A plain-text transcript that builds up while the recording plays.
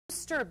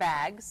booster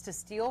bags to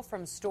steal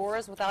from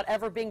stores without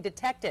ever being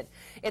detected.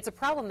 It's a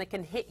problem that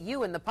can hit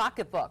you in the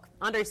pocketbook.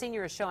 Andre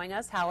Sr. is showing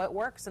us how it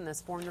works in this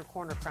Four in Your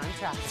Corner crime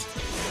traffic.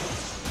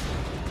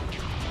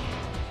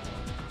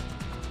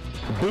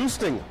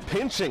 Boosting,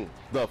 pinching,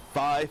 the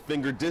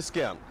five-finger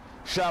discount.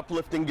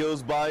 Shoplifting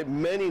goes by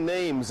many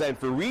names, and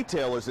for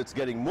retailers it's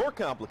getting more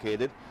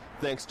complicated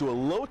thanks to a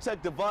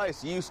low-tech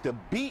device used to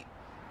beat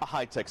a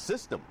high-tech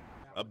system.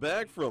 A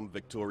bag from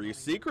Victoria's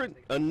Secret,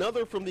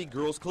 another from the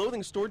girls'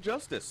 clothing store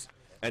Justice,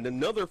 and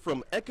another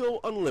from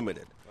Echo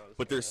Unlimited.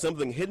 But there's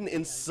something hidden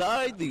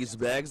inside these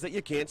bags that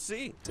you can't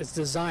see. It's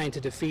designed to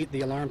defeat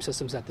the alarm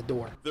systems at the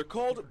door. They're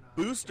called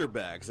booster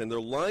bags, and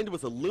they're lined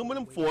with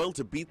aluminum foil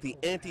to beat the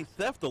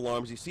anti-theft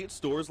alarms you see at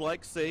stores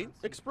like, say,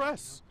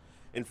 Express.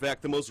 In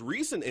fact, the most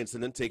recent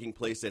incident taking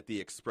place at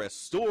the Express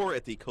store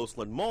at the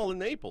Coastland Mall in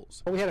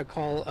Naples. We had a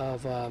call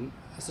of a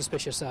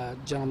suspicious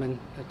gentleman,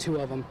 two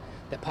of them,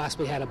 that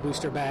possibly had a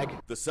booster bag.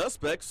 The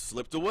suspects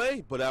slipped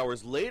away, but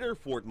hours later,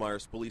 Fort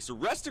Myers police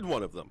arrested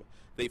one of them.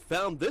 They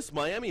found this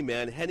Miami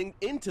man heading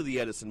into the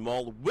Edison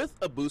Mall with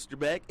a booster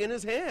bag in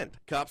his hand.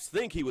 Cops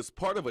think he was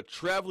part of a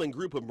traveling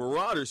group of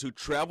marauders who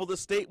traveled the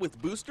state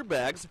with booster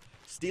bags,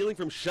 stealing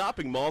from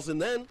shopping malls and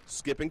then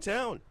skipping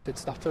town.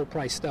 It's the full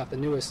price stuff, the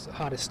newest,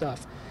 hottest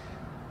stuff.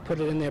 Put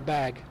it in their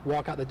bag,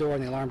 walk out the door,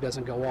 and the alarm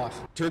doesn't go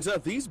off. Turns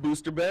out these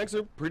booster bags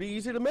are pretty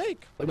easy to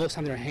make. But most of the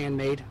time they're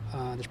handmade.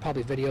 There's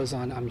probably videos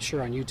on, I'm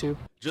sure, on YouTube.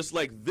 Just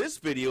like this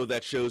video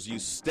that shows you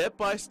step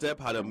by step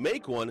how to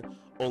make one,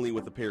 only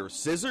with a pair of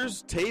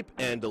scissors, tape,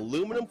 and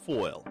aluminum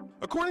foil.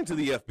 According to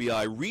the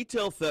FBI,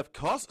 retail theft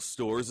costs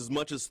stores as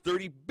much as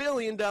 $30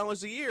 billion a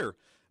year.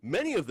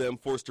 Many of them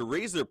forced to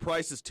raise their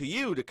prices to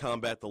you to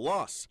combat the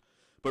loss.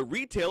 But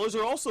retailers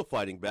are also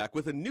fighting back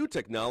with a new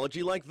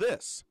technology like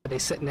this. They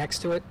sit next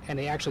to it and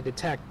they actually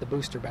detect the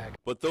booster bag.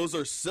 But those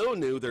are so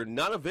new they're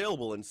not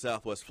available in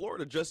Southwest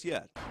Florida just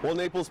yet. Well,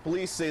 Naples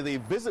police say they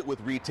visit with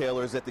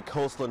retailers at the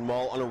Coastland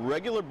Mall on a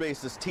regular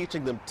basis,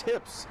 teaching them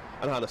tips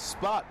on how to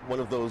spot one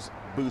of those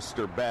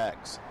booster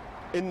bags.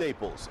 In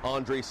Naples,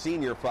 Andre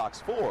Sr.,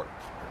 Fox 4,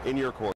 in your corner.